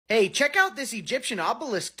Hey, check out this Egyptian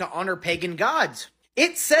obelisk to honor pagan gods.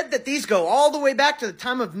 It's said that these go all the way back to the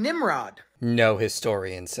time of Nimrod. No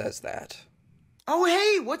historian says that. Oh,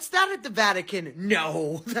 hey, what's that at the Vatican?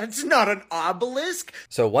 No, that's not an obelisk.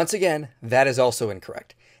 So once again, that is also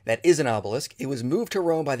incorrect. That is an obelisk. It was moved to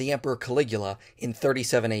Rome by the Emperor Caligula in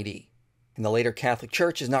 37 AD. And the later Catholic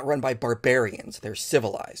Church is not run by barbarians, they're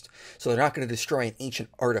civilized, so they're not going to destroy an ancient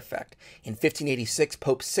artifact. In 1586,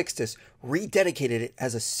 Pope Sixtus rededicated it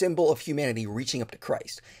as a symbol of humanity reaching up to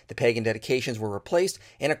Christ. The pagan dedications were replaced,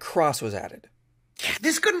 and a cross was added.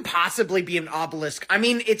 This couldn't possibly be an obelisk. I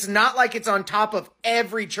mean, it's not like it's on top of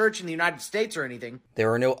every church in the United States or anything.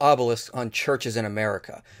 There are no obelisks on churches in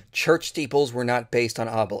America. Church steeples were not based on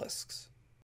obelisks.